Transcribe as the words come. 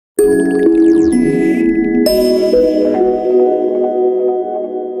Welcome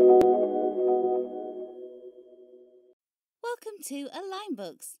to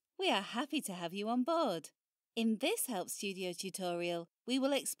AlignBooks. We are happy to have you on board. In this Help Studio tutorial, we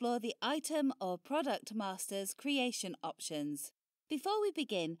will explore the item or product master's creation options. Before we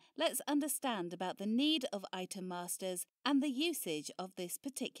begin, let's understand about the need of item masters and the usage of this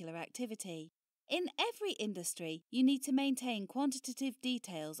particular activity. In every industry, you need to maintain quantitative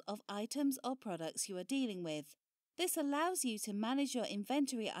details of items or products you are dealing with. This allows you to manage your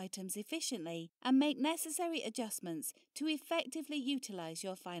inventory items efficiently and make necessary adjustments to effectively utilise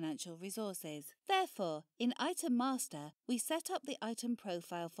your financial resources. Therefore, in Item Master, we set up the item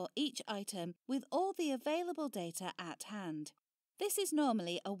profile for each item with all the available data at hand. This is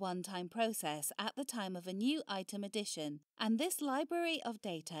normally a one-time process at the time of a new item addition, and this library of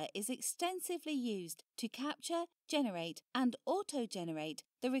data is extensively used to capture, generate, and auto-generate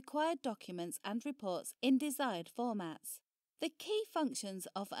the required documents and reports in desired formats. The key functions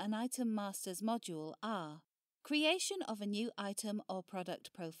of an Item Master's module are creation of a new item or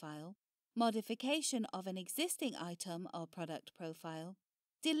product profile, modification of an existing item or product profile,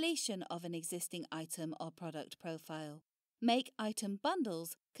 deletion of an existing item or product profile. Make item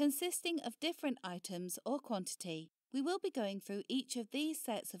bundles consisting of different items or quantity. We will be going through each of these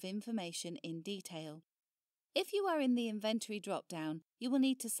sets of information in detail. If you are in the inventory drop-down, you will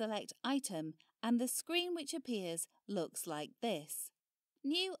need to select Item, and the screen which appears looks like this.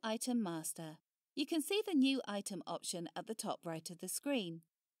 New Item Master. You can see the New Item option at the top right of the screen.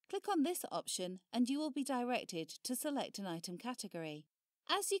 Click on this option and you will be directed to select an item category.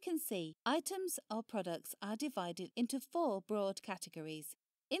 As you can see, items or products are divided into 4 broad categories.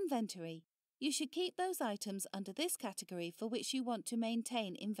 Inventory. You should keep those items under this category for which you want to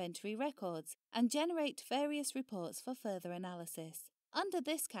maintain inventory records and generate various reports for further analysis. Under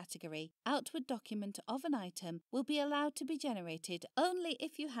this category, outward document of an item will be allowed to be generated only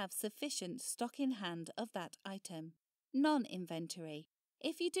if you have sufficient stock in hand of that item. Non-inventory.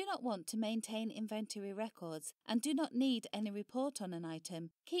 If you do not want to maintain inventory records and do not need any report on an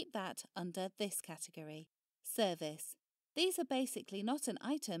item, keep that under this category. Service. These are basically not an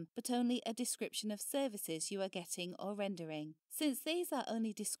item, but only a description of services you are getting or rendering. Since these are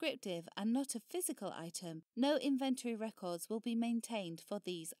only descriptive and not a physical item, no inventory records will be maintained for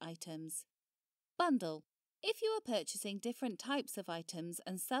these items. Bundle. If you are purchasing different types of items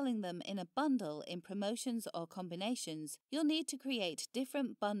and selling them in a bundle in promotions or combinations, you'll need to create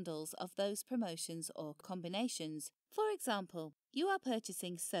different bundles of those promotions or combinations. For example, you are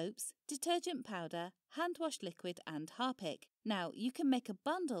purchasing soaps, detergent powder, hand wash liquid and Harpic. Now, you can make a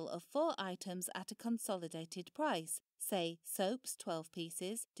bundle of 4 items at a consolidated price, say soaps 12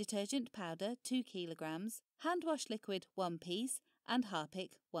 pieces, detergent powder 2 kilograms, hand wash liquid 1 piece and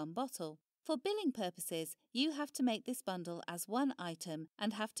Harpic 1 bottle. For billing purposes, you have to make this bundle as one item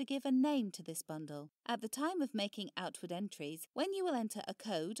and have to give a name to this bundle. At the time of making outward entries, when you will enter a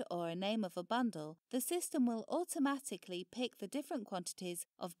code or a name of a bundle, the system will automatically pick the different quantities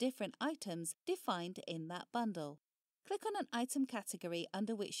of different items defined in that bundle. Click on an item category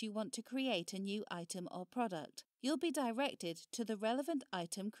under which you want to create a new item or product. You'll be directed to the relevant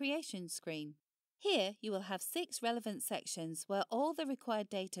item creation screen. Here, you will have 6 relevant sections where all the required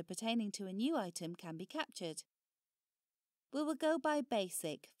data pertaining to a new item can be captured. We will go by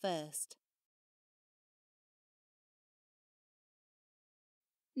Basic first.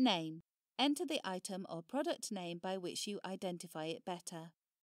 Name. Enter the item or product name by which you identify it better.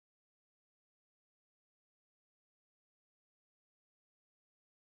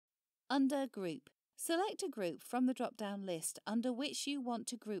 Under Group. Select a group from the drop-down list under which you want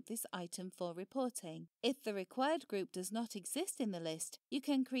to group this item for reporting. If the required group does not exist in the list, you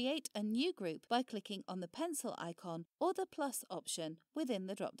can create a new group by clicking on the pencil icon or the plus option within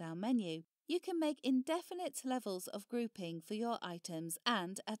the drop-down menu. You can make indefinite levels of grouping for your items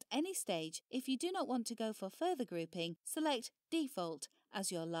and, at any stage, if you do not want to go for further grouping, select Default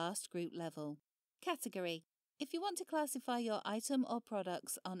as your last group level. Category. If you want to classify your item or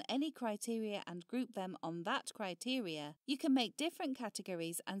products on any criteria and group them on that criteria, you can make different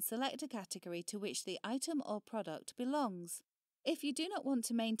categories and select a category to which the item or product belongs. If you do not want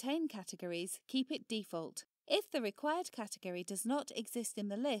to maintain categories, keep it default. If the required category does not exist in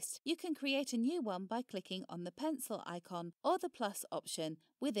the list, you can create a new one by clicking on the pencil icon or the plus option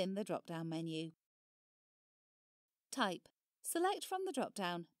within the drop-down menu. Type. Select from the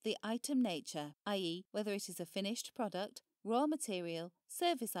drop-down the item nature, i.e. whether it is a finished product, raw material,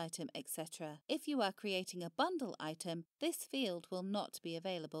 service item, etc. If you are creating a bundle item, this field will not be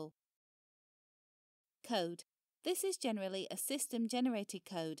available. Code. This is generally a system-generated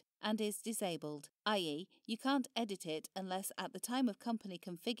code and is disabled, i.e., you can't edit it unless at the time of company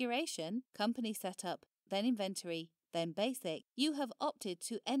configuration, company setup, then inventory, then basic, you have opted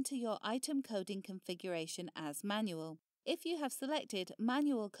to enter your item coding configuration as manual. If you have selected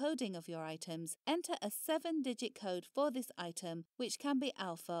manual coding of your items, enter a 7-digit code for this item, which can be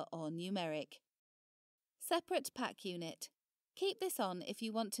alpha or numeric. Separate pack unit. Keep this on if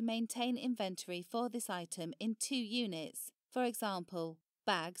you want to maintain inventory for this item in 2 units, for example,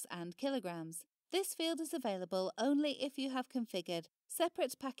 bags and kilograms. This field is available only if you have configured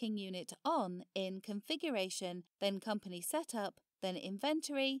separate packing unit on in configuration, then company setup, then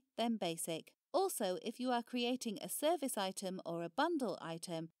inventory, then basic. Also, if you are creating a service item or a bundle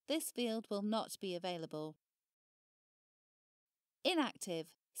item, this field will not be available. Inactive.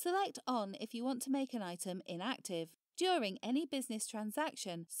 Select on if you want to make an item inactive. During any business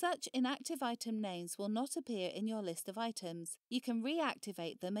transaction, such inactive item names will not appear in your list of items. You can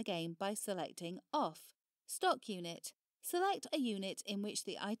reactivate them again by selecting Off. Stock unit. Select a unit in which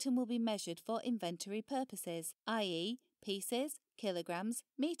the item will be measured for inventory purposes, i.e., pieces, kilograms,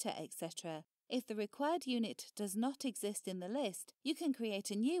 metre, etc. If the required unit does not exist in the list, you can create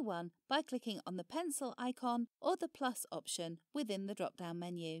a new one by clicking on the pencil icon or the plus option within the drop-down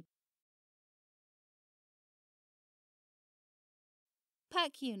menu.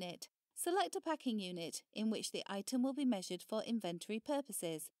 Pack unit. Select a packing unit in which the item will be measured for inventory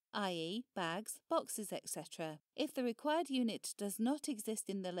purposes, i.e., bags, boxes, etc. If the required unit does not exist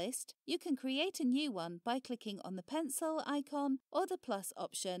in the list, you can create a new one by clicking on the pencil icon or the plus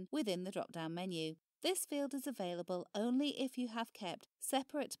option within the drop-down menu. This field is available only if you have kept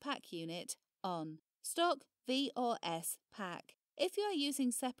separate pack unit on. Stock V or S pack. If you are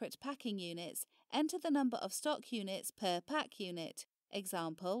using separate packing units, enter the number of stock units per pack unit.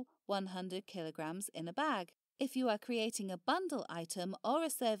 Example, 100 kilograms in a bag. If you are creating a bundle item or a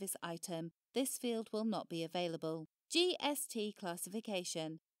service item, this field will not be available. GST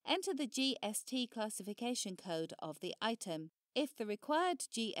classification. Enter the GST classification code of the item. If the required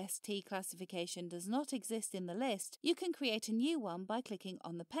GST classification does not exist in the list, you can create a new one by clicking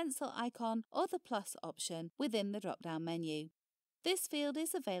on the pencil icon or the plus option within the drop-down menu. This field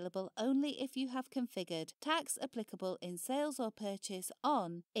is available only if you have configured tax applicable in sales or purchase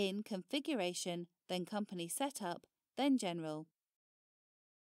on in configuration, then company setup, then general.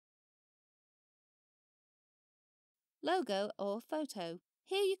 Logo or photo.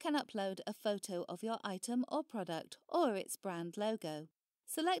 Here you can upload a photo of your item or product or its brand logo.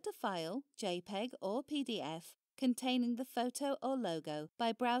 Select a file, JPEG or PDF, containing the photo or logo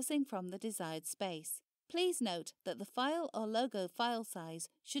by browsing from the desired space. Please note that the file or logo file size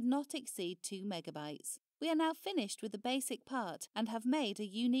should not exceed 2 megabytes. We are now finished with the basic part and have made a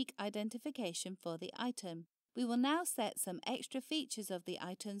unique identification for the item. We will now set some extra features of the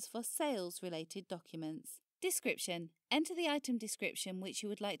items for sales-related documents. Description. Enter the item description which you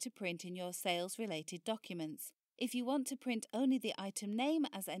would like to print in your sales-related documents. If you want to print only the item name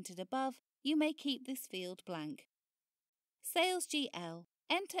as entered above, you may keep this field blank. Sales GL.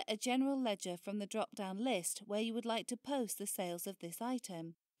 Enter a general ledger from the drop-down list where you would like to post the sales of this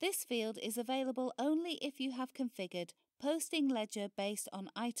item. This field is available only if you have configured posting ledger based on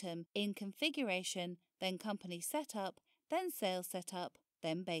item in configuration, then company setup, then sales setup,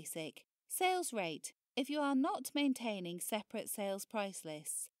 then basic. Sales rate. If you are not maintaining separate sales price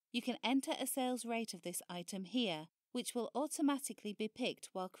lists, you can enter a sales rate of this item here, which will automatically be picked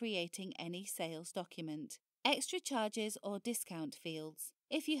while creating any sales document. Extra charges or discount fields.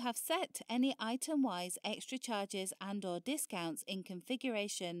 If you have set any item-wise extra charges and/or discounts in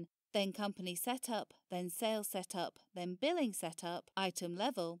configuration, then company setup, then sales setup, then billing setup, item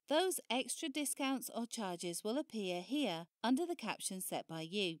level, those extra discounts or charges will appear here under the caption set by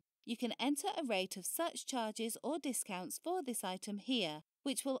you. You can enter a rate of such charges or discounts for this item here,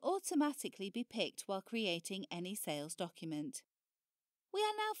 which will automatically be picked while creating any sales document. We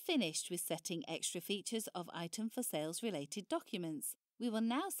are now finished with setting extra features of item for sales-related documents. We will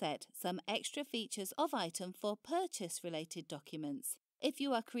now set some extra features of item for purchase-related documents. If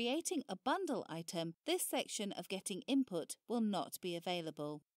you are creating a bundle item, this section of Getting Input will not be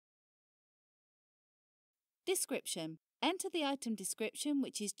available. Description. Enter the item description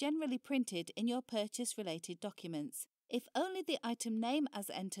which is generally printed in your purchase-related documents. If only the item name as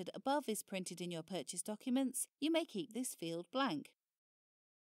entered above is printed in your purchase documents, you may keep this field blank.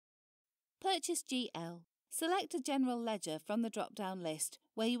 Purchase GL. Select a general ledger from the drop-down list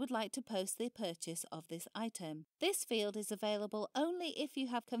where you would like to post the purchase of this item. This field is available only if you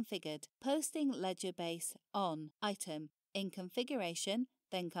have configured posting ledger base on item in configuration,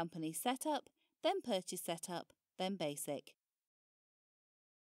 then company setup, then purchase setup, then basic.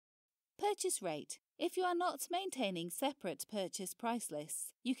 Purchase rate. If you are not maintaining separate purchase price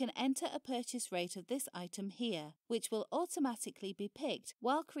lists, you can enter a purchase rate of this item here, which will automatically be picked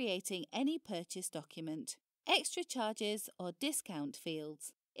while creating any purchase document. Extra charges or discount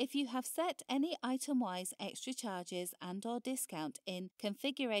fields. If you have set any item-wise extra charges and/or discount in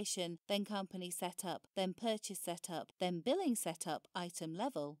configuration, then company setup, then purchase setup, then billing setup item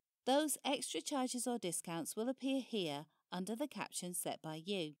level, those extra charges or discounts will appear here under the caption set by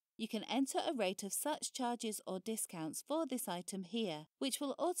you. You can enter a rate of such charges or discounts for this item here, which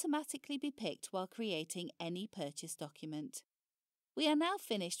will automatically be picked while creating any purchase document. We are now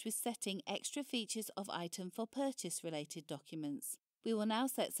finished with setting extra features of item for purchase-related documents. We will now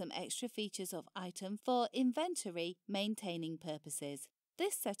set some extra features of item for inventory maintaining purposes.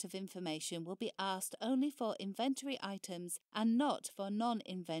 This set of information will be asked only for inventory items and not for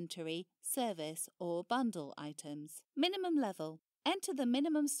non-inventory, service or bundle items. Minimum level. Enter the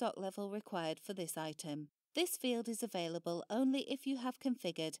minimum stock level required for this item. This field is available only if you have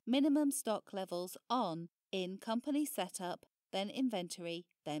configured minimum stock levels on in Company Setup, then Inventory,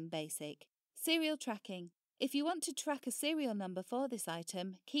 then Basic. Serial tracking. If you want to track a serial number for this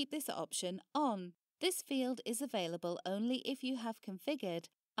item, keep this option on. This field is available only if you have configured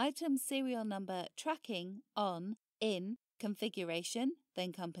item serial number tracking on in Configuration,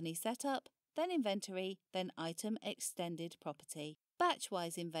 then Company Setup, then Inventory, then Item Extended Property.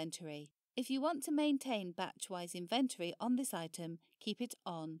 Batch-wise inventory. If you want to maintain batch-wise inventory on this item, keep it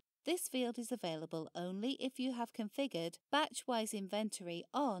on. This field is available only if you have configured batch-wise inventory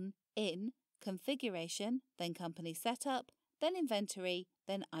on in Configuration, then Company Setup, then Inventory,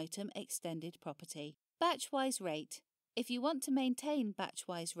 then Item Extended Property. Batch-wise rate. If you want to maintain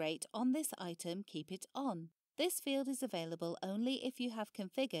batch-wise rate on this item, keep it on. This field is available only if you have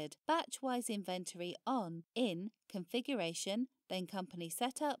configured batch-wise inventory on in Configuration, then Company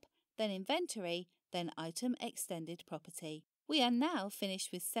Setup, then Inventory, then Item Extended Property. We are now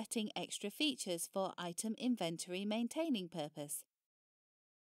finished with setting extra features for item inventory maintaining purpose.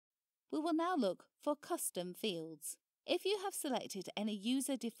 We will now look for custom fields. If you have selected any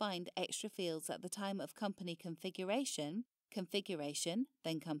user-defined extra fields at the time of company configuration,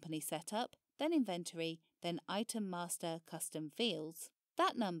 then Company Setup, then Inventory, then Item Master Custom Fields,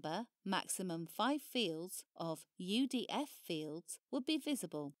 that number, maximum 5 fields of UDF fields, would be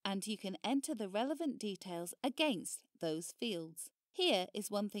visible and you can enter the relevant details against those fields. Here is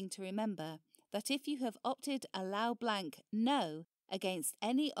one thing to remember, that if you have opted Allow Blank No against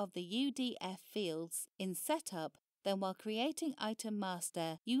any of the UDF fields in Setup, then while creating Item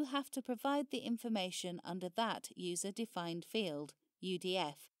Master, you have to provide the information under that user-defined field,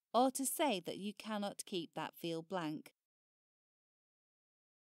 UDF, or to say that you cannot keep that field blank.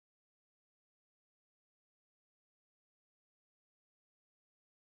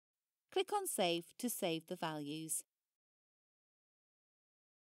 Click on Save to save the values.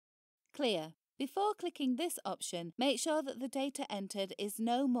 Clear. Before clicking this option, make sure that the data entered is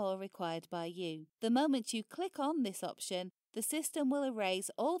no more required by you. The moment you click on this option, the system will erase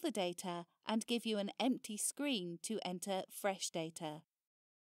all the data and give you an empty screen to enter fresh data.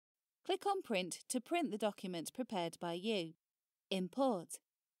 Click on Print to print the document prepared by you. Import.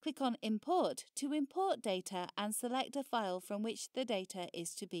 Click on Import to import data and select a file from which the data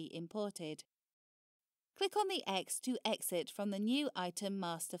is to be imported. Click on the X to exit from the new Item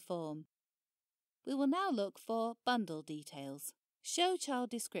Master form. We will now look for bundle details. Show child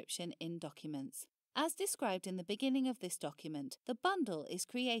description in documents. As described in the beginning of this document, the bundle is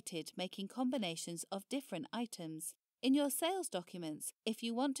created making combinations of different items. In your sales documents, if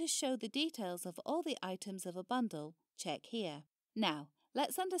you want to show the details of all the items of a bundle, check here. Now,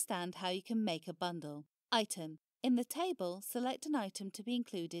 let's understand how you can make a bundle. Item. In the table, select an item to be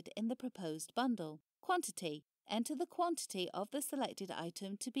included in the proposed bundle. Quantity. Enter the quantity of the selected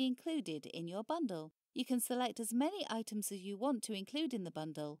item to be included in your bundle. You can select as many items as you want to include in the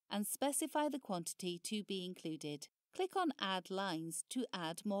bundle and specify the quantity to be included. Click on Add Lines to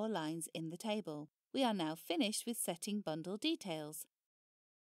add more lines in the table. We are now finished with setting bundle details.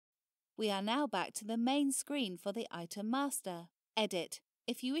 We are now back to the main screen for the Item Master. Edit.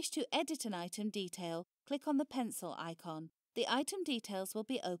 If you wish to edit an item detail, click on the pencil icon. The item details will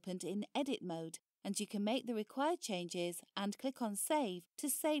be opened in edit mode, and you can make the required changes and click on Save to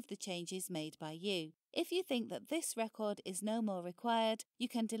save the changes made by you. If you think that this record is no more required, you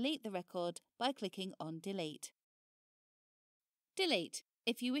can delete the record by clicking on Delete. Delete.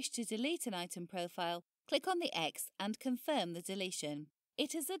 If you wish to delete an item profile, click on the X and confirm the deletion.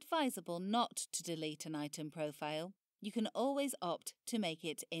 It is advisable not to delete an item profile. You can always opt to make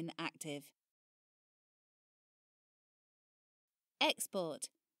it inactive. Export.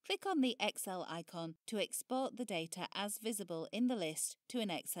 Click on the Excel icon to export the data as visible in the list to an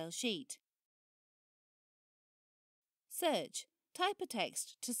Excel sheet. Search. Type a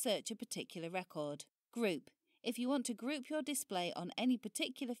text to search a particular record. Group. If you want to group your display on any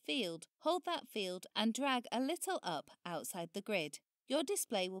particular field, hold that field and drag a little up outside the grid. Your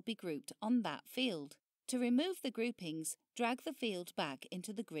display will be grouped on that field. To remove the groupings, drag the field back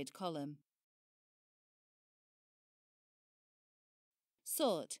into the grid column.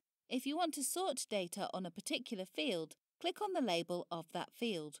 Sort. If you want to sort data on a particular field, click on the label of that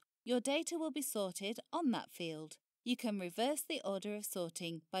field. Your data will be sorted on that field. You can reverse the order of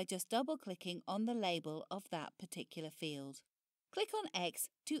sorting by just double-clicking on the label of that particular field. Click on X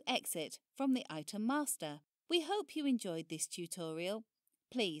to exit from the item master. We hope you enjoyed this tutorial.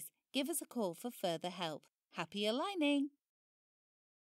 Please give us a call for further help. Happy aligning!